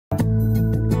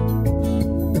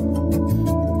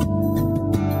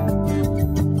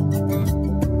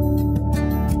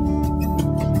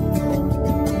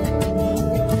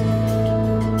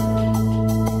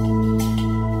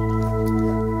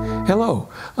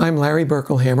I'm Larry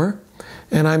Berkelhammer,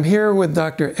 and I'm here with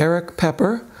Dr. Erik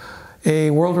Peper,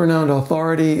 a world-renowned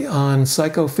authority on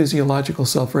psychophysiological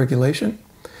self-regulation.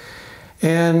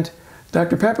 And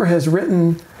Dr. Peper has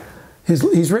written,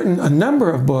 he's written a number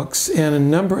of books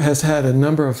and has had a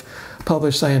number of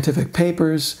published scientific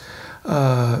papers,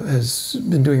 has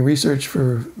been doing research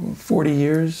for 40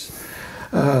 years,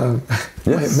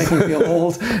 Yes. making me feel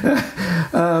old.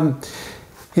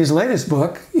 His latest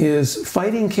book is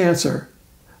Fighting Cancer,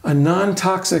 a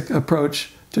non-toxic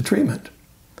approach to treatment.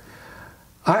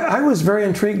 I was very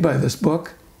intrigued by this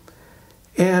book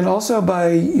and also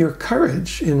by your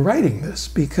courage in writing this,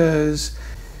 because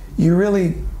you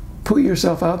really put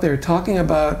yourself out there talking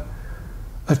about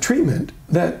a treatment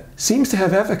that seems to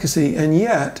have efficacy, and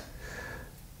yet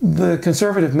the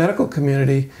conservative medical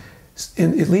community,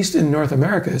 at least in North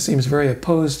America, seems very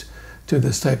opposed to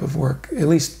this type of work. At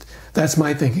least that's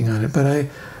my thinking on it. But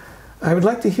I would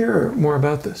like to hear more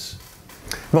about this.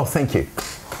 Well, thank you.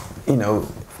 You know,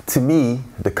 to me,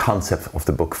 the concept of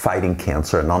the book Fighting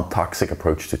Cancer, a non-toxic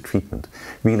approach to treatment,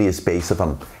 really is based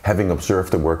on having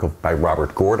observed the work by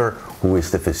Robert Gorter, who is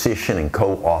the physician and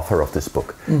co-author of this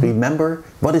book. Mm-hmm. Remember,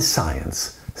 what is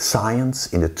science?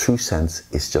 Science, in the true sense,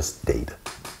 is just data.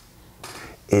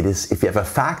 It is, if you have a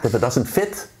fact, if it doesn't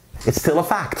fit, it's still a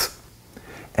fact.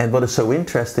 And what is so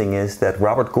interesting is that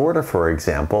Robert Gorter, for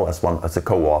example, as a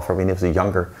co-author, when he was a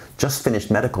younger, just finished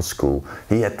medical school,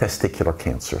 he had testicular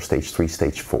cancer, stage 3,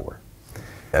 stage 4.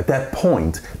 At that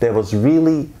point, there was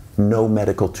really no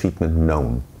medical treatment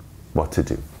known what to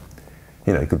do.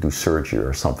 You know, he could do surgery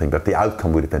or something, but the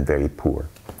outcome would have been very poor.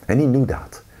 And he knew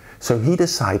that. So he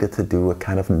decided to do a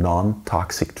kind of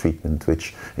non-toxic treatment,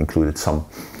 which included some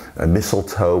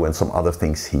mistletoe and some other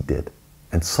things he did.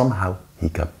 And somehow he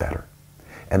got better.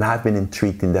 And I've been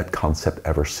intrigued in that concept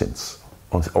ever since,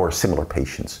 or similar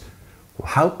patients.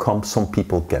 How come some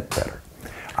people get better?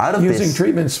 Using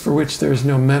treatments for which there's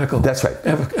no medical That's right.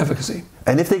 efficacy.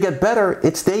 And if they get better,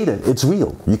 it's data, it's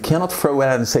real. You cannot throw it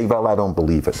out and say, well, I don't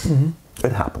believe it. Mm-hmm.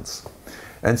 It happens.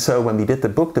 And so when we did the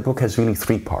book has really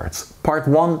 3 parts. Part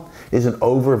 1 is an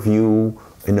overview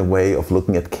in a way of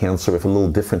looking at cancer with a little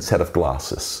different set of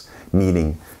glasses,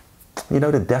 meaning, you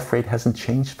know, the death rate hasn't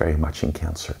changed very much in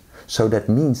cancer. So that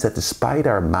means that despite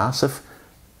our massive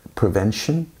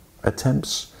prevention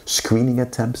attempts, screening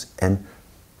attempts, and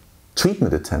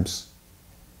treatment attempts,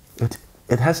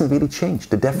 it hasn't really changed.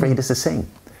 The death rate is the same.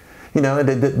 You know,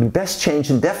 the best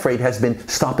change in death rate has been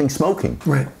stopping smoking.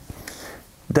 Right.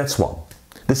 That's one.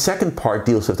 The second part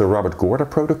deals with the Robert Gorter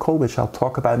protocol, which I'll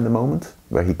talk about in a moment,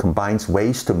 where he combines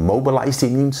ways to mobilize the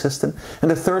immune system.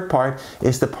 And the third part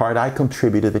is the part I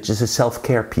contributed, which is a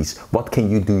self-care piece. What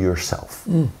can you do yourself?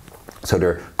 So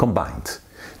they're combined.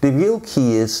 The real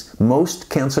key is most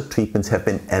cancer treatments have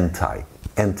been anti.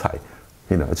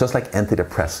 You know, it's just like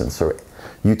antidepressants, or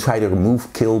you try to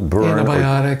remove, kill, burn.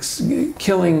 Antibiotics,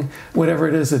 killing whatever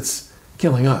it is that's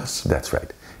killing us. That's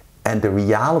right. And the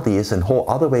reality is, a whole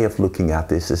other way of looking at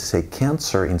this is to say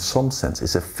cancer, in some sense,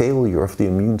 is a failure of the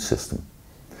immune system.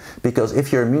 Because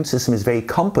if your immune system is very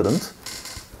competent,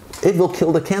 it will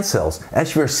kill the cancer cells.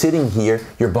 As you're sitting here,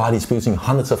 your body's producing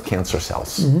hundreds of cancer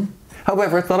cells. Mm-hmm.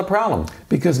 However, it's not a problem.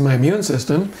 Because my immune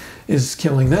system is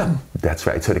killing them. That's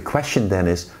right. So the question then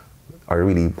is,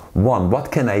 really, one,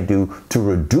 what can I do to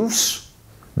reduce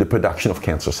the production of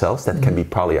cancer cells? That can be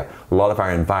probably a lot of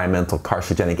our environmental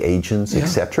carcinogenic agents,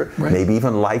 etc. Right. Maybe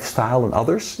even lifestyle and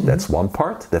others. That's one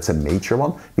part. That's a major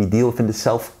one. We deal with in the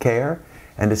self-care.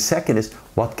 And the second is,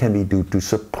 what can we do to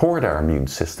support our immune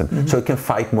system so it can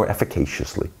fight more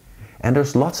efficaciously? And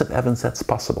there's lots of evidence that's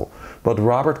possible. What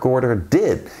Robert Gorter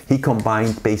did, he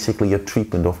combined basically a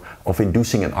treatment of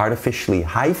inducing an artificially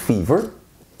high fever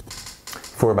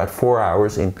for about 4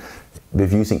 hours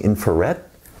with using infrared.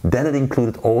 Then it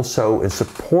included also a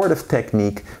supportive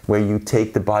technique where you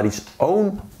take the body's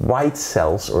own white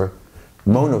cells or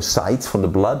monocytes from the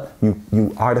blood,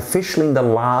 you artificially in the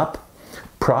lab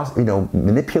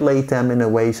manipulate them in a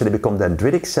way so they become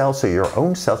dendritic cells, so your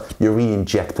own cells, you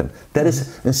re-inject them. That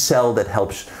is a cell that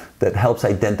helps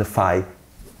identify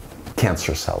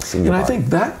cancer cells in your body. And I think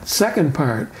that second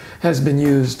part has been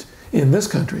used in this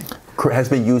country. Has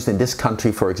been used in this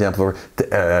country, for example,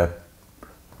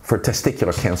 for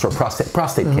testicular cancer, or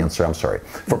prostate cancer, I'm sorry,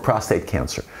 for prostate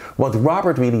cancer. What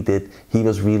Robert really did, he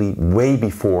was really way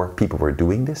before people were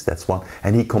doing this, that's one,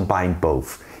 and he combined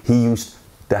both. He used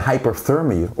the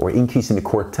hyperthermia, or increasing the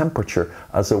core temperature,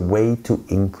 as a way to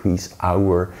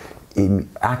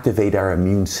activate our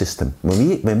immune system.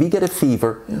 When we get a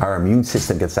fever, our immune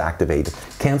system gets activated.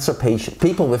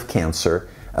 People with cancer,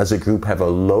 as a group, have a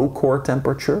low core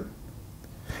temperature,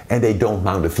 and they don't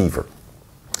mount a fever.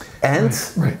 And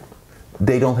Right.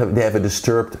 they have a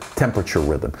disturbed temperature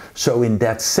rhythm. So in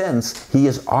that sense, he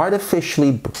is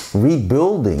artificially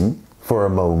rebuilding for a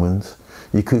moment,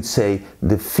 you could say,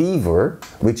 the fever,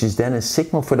 which is then a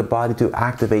signal for the body to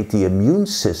activate the immune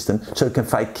system so it can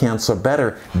fight cancer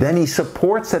better. Then he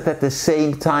supports it at the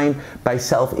same time by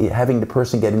having the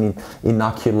person get an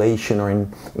inoculation or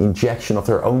an injection of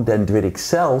their own dendritic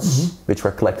cells, which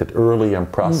were collected earlier and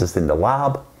processed in the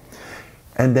lab.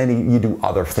 And then you do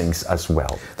other things as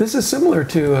well. This is similar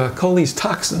to Coley's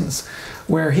toxins,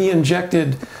 where he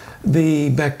injected the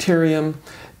bacterium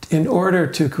in order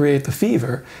to create the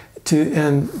fever,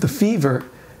 and the fever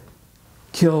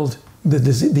killed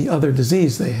the other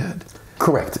disease they had.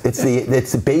 Correct.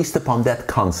 It's based upon that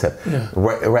concept. Yeah.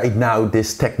 Right now,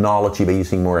 this technology, by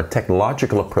using more a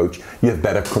technological approach, you have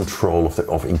better control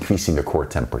of increasing the core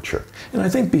temperature. And I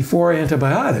think before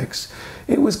antibiotics,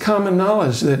 it was common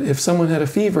knowledge that if someone had a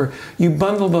fever, you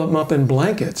bundled them up in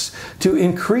blankets to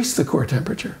increase the core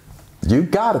temperature. You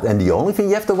got it. And the only thing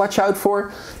you have to watch out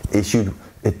for is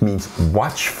it means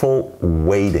watchful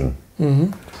waiting.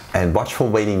 And watchful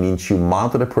waiting means you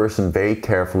monitor the person very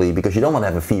carefully, because you don't want to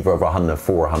have a fever of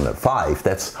 104, 105.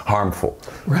 That's harmful.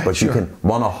 Right, but sure. you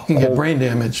can get brain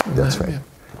damage from That's that, right.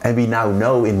 yeah. And we now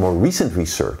know in more recent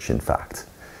research, in fact,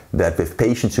 that with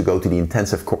patients who go to the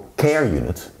intensive care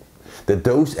unit, that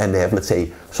those, and they have, let's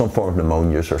say, some form of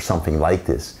pneumonia or something like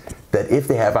this, that if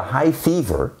they have a high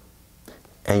fever,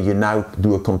 and you now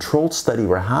do a controlled study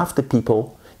where half the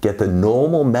people get the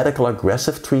normal medical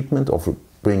aggressive treatment of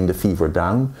bringing the fever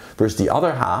down, versus the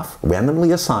other half,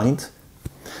 randomly assigned,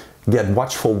 get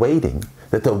watchful waiting,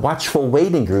 that the watchful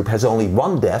waiting group has only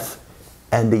 1 death,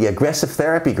 and the aggressive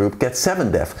therapy group gets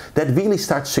 7 deaths. That really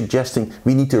starts suggesting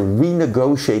we need to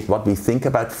renegotiate what we think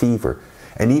about fever.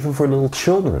 And even for little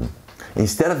children,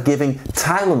 instead of giving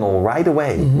Tylenol right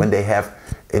away when they have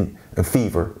a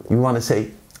fever, you want to say,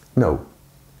 no,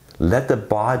 let the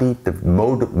body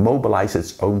mobilize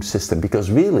its own system.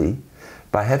 Because really,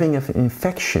 by having an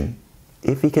infection,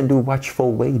 if we can do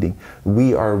watchful waiting,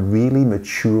 we are really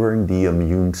maturing the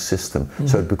immune system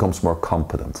so it becomes more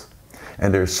competent.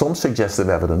 And there's some suggestive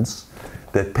evidence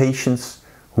that patients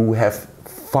who have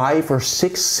 5 or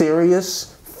 6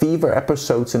 serious fever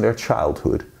episodes in their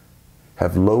childhood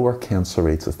have lower cancer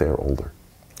rates as they're older,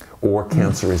 or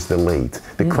cancer is delayed.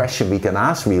 The question we can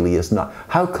ask really is not,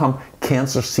 how come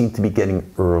cancer seems to be getting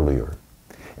earlier?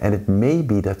 And it may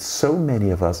be that so many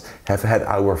of us have had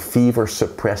our fever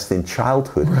suppressed in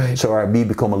childhood, so we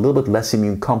become a little bit less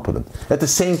immune competent. At the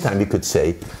same time, you could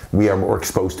say we are more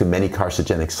exposed to many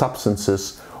carcinogenic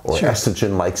substances or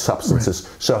estrogen-like substances,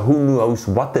 so who knows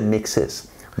what the mix is.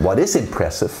 What is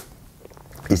impressive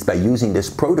is by using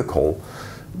this protocol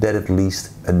that at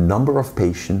least a number of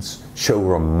patients show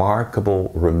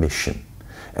remarkable remission,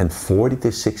 and 40 to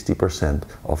 60%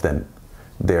 of them,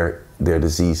 their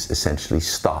disease essentially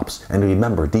stops. And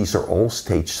remember, these are all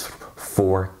stage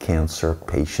 4 cancer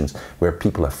patients where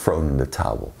people have thrown in the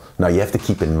towel. Now you have to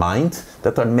keep in mind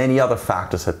that there are many other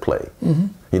factors at play.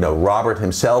 You know, Robert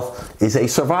himself is a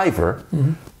survivor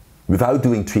without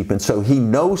doing treatment, so he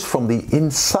knows from the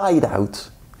inside out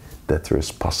that there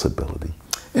is possibility.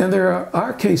 And there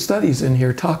are case studies in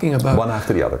here talking about... One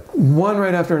after the other. One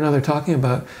right after another, talking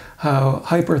about how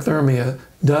hyperthermia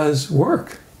does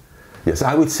work. Yes,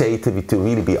 I would say, to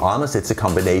really be honest, it's a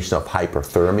combination of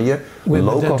hyperthermia,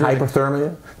 local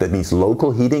hyperthermia, that means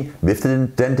local heating with the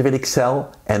dendritic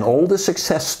cell, and all the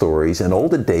success stories and all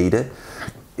the data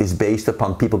is based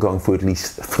upon people going through at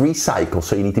least 3 cycles.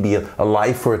 So you need to be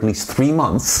alive for at least 3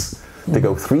 months to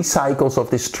go 3 cycles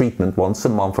of this treatment, once a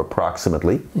month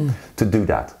approximately, to do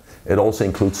that. It also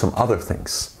includes some other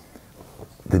things.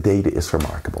 The data is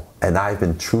remarkable, and I've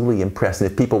been truly impressed.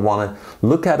 And if people want to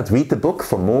look at it, read the book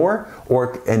for more,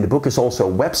 and the book is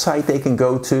also a website they can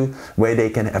go to where they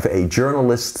can have a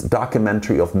journalist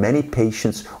documentary of many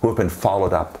patients who have been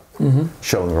followed up,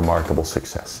 showing remarkable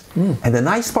success. And the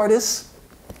nice part is,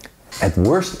 at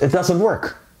worst, it doesn't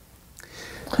work.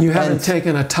 You haven't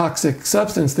taken a toxic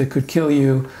substance that could kill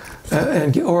you,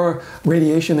 or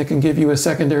radiation that can give you a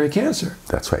secondary cancer.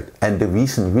 That's right. And the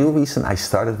real reason I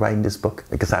started writing this book,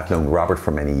 because I've known Robert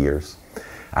for many years,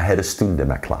 I had a student in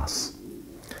my class.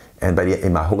 And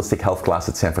in my holistic health class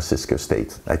at San Francisco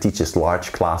State, I teach this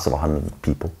large class of 100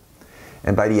 people.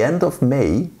 And by the end of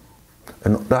May,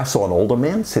 I saw an older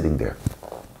man sitting there.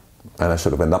 And I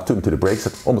sort of went up to him to the break and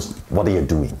said, almost, what are you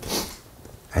doing?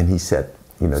 And he said,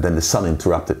 you know, then the son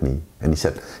interrupted me, and he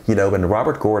said, you know, when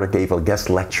Robert Gorter gave a guest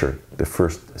lecture the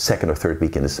second or third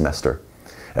week in the semester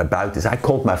about this, I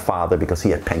called my father because he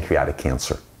had pancreatic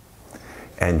cancer.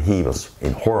 And he was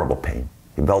in horrible pain.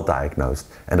 well diagnosed,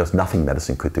 and there's nothing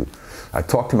medicine could do. I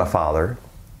talked to my father,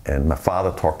 and my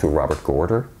father talked to Robert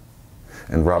Gorter,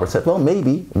 and Robert said, well,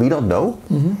 maybe, we don't know,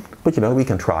 but you know, we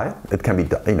can try it. It can be,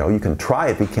 you know, you can try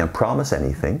it, we can't promise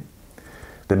anything.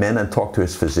 The man then talked to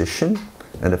his physician,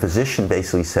 and the physician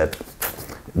basically said,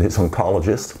 his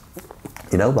oncologist,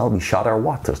 you know, well, we shot our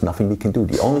wad, there's nothing we can do.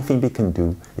 The only thing we can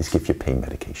do is give you pain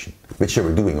medication, which they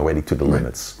were doing already to the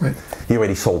limits. Right. He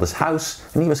already sold his house,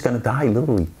 and he was going to die,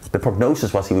 literally. The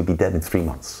prognosis was he would be dead in 3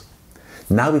 months.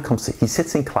 Now he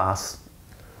sits in class,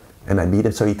 and I meet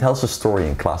him, so he tells a story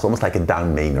in class, almost like a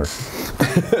down Mainer.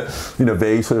 You know,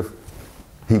 very sort of,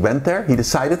 he went there, he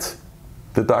decided,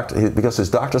 the doctor, because his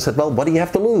doctor said, well, what do you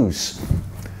have to lose?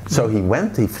 So he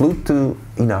went, he flew to,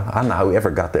 you know, I don't know how he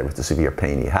ever got there with the severe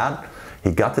pain he had.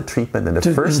 He got the treatment, and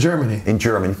in Germany. In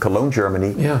Germany, Cologne,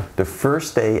 Germany. Yeah. The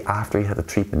first day after he had the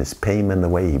treatment, his pain went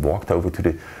away. He walked over to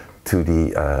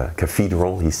the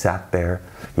cathedral. He sat there.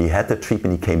 He had the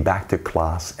treatment. He came back to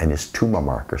class, and his tumor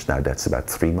markers, now that's about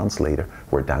 3 months later,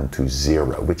 were down to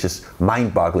 0, which is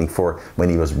mind-boggling for when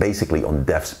he was basically on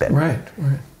death's bed. Right,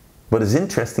 right. But it's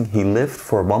interesting, he lived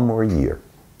for 1 more year,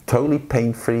 totally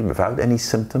pain-free, without any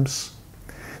symptoms.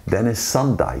 Then his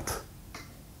son died.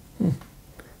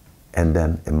 And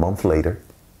then a month later,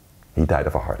 he died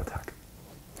of a heart attack.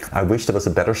 I wish there was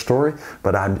a better story,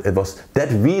 but that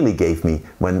really gave me,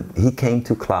 when he came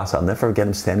to class, I'll never forget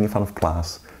him standing in front of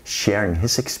class, sharing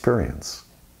his experience.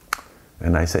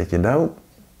 And I said, you know,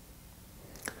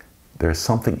 there's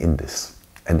something in this.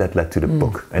 And that led to the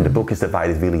book. And the book is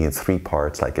divided really in 3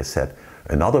 parts, like I said.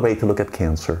 Another way to look at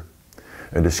cancer,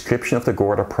 a description of the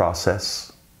Gorter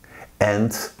process,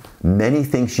 and many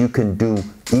things you can do,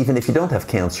 even if you don't have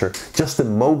cancer, just to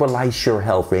mobilize your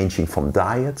health, ranging from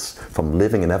diets, from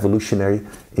living in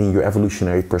your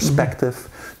evolutionary perspective,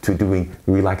 to doing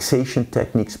relaxation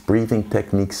techniques, breathing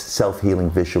techniques,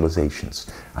 self-healing visualizations.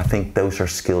 I think those are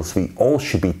skills we all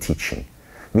should be teaching.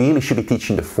 We really should be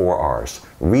teaching the 4 R's: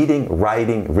 reading,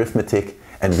 writing, arithmetic,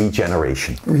 and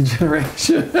regeneration.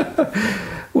 Regeneration.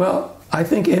 Well, I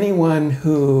think anyone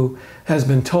who has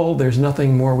been told there's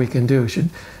nothing more we can do should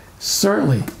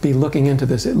certainly be looking into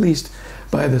this, at least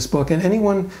by this book. And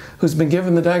anyone who's been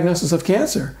given the diagnosis of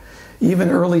cancer, even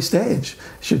early stage,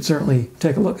 should certainly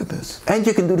take a look at this. And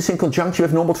you can do this in conjunction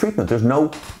with normal treatment.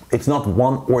 It's not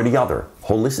one or the other.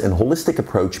 An holistic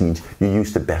approach means you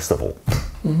use the best of all.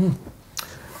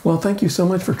 Well, thank you so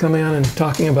much for coming on and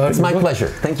talking about it. It's my pleasure.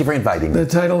 Thank you for inviting me. The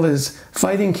title is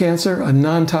Fighting Cancer, a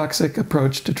Non-Toxic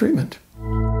Approach to Treatment.